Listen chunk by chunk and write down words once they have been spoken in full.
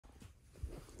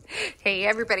Hey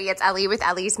everybody, it's Ellie with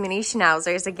Ellie's Mini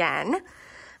Schnauzers again.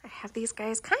 I have these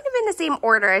guys kind of in the same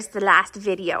order as the last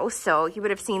video, so you would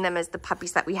have seen them as the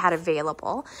puppies that we had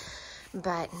available,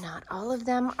 but not all of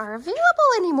them are available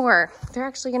anymore. They're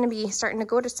actually going to be starting to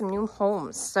go to some new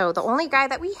homes. So the only guy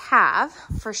that we have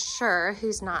for sure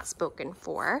who's not spoken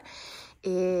for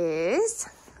is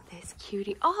this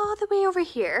cutie all the way over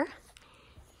here.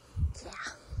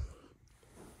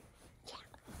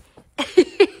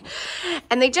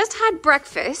 And they just had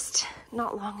breakfast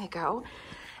not long ago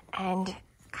and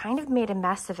kind of made a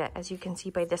mess of it, as you can see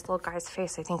by this little guy's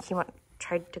face. I think he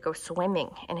tried to go swimming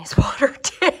in his water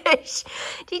dish.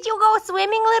 Did you go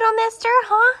swimming, little mister,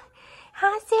 huh?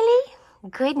 Huh,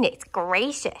 silly? Goodness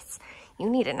gracious. You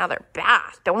need another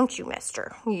bath, don't you,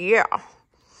 mister? Yeah.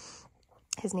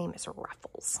 His name is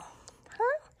Ruffles.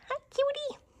 Huh? Hi,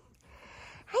 cutie.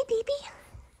 Hi, baby.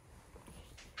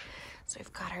 So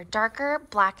we've got our darker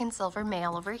black and silver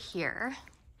male over here.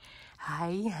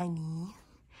 Hi, honey.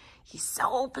 He's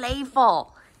so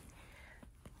playful.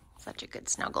 Such a good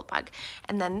snuggle bug.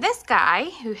 And then this guy,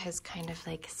 who has kind of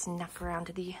like snuck around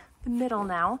to the middle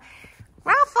now.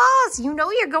 Ruffles, you know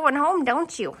you're going home,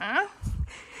 don't you, huh?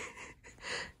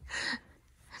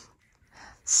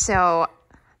 So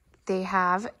they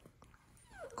have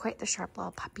quite the sharp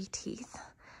little puppy teeth.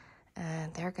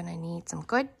 And they're gonna need some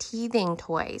good teething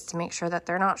toys to make sure that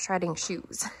they're not shredding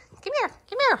shoes. Come here,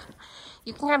 come here.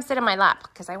 You can come sit in my lap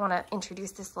because I wanna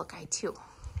introduce this little guy too.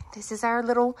 This is our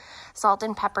little salt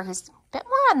and pepper who's a bit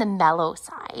more on the mellow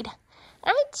side.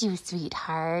 Aren't you,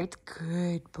 sweetheart?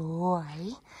 Good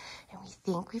boy. And we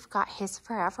think we've got his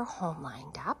forever home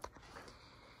lined up.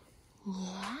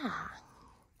 Yeah.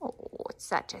 Oh, it's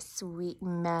such a sweet,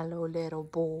 mellow little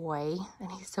boy.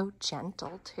 And he's so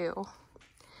gentle too.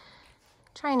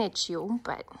 Trying to chew,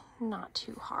 but not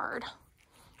too hard.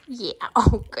 Yeah,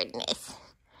 oh goodness.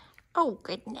 Oh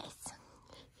goodness.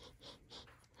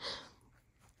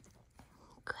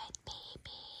 Good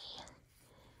baby.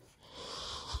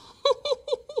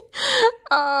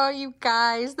 Oh, you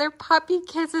guys, their puppy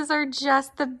kisses are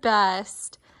just the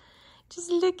best.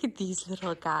 Just look at these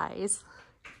little guys.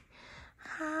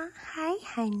 Huh? Hi,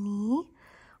 honey.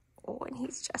 Oh, and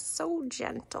he's just so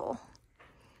gentle.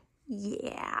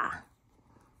 Yeah.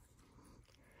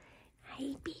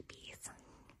 Hey, babies.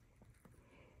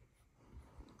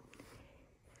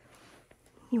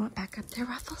 You want back up there,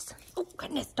 Ruffles? Oh,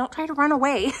 goodness. Don't try to run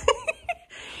away.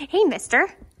 Hey, mister.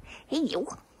 Hey, you.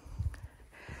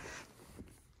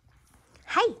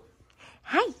 Hi.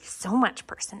 Hi. So much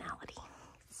personality.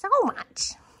 So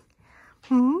much.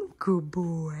 Good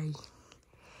boy.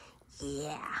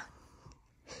 Yeah.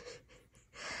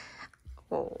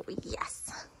 Oh,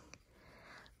 yes.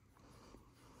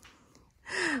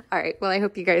 All right, well, I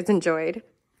hope you guys enjoyed.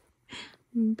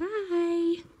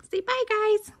 Bye. Say bye,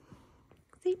 guys.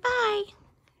 Say bye.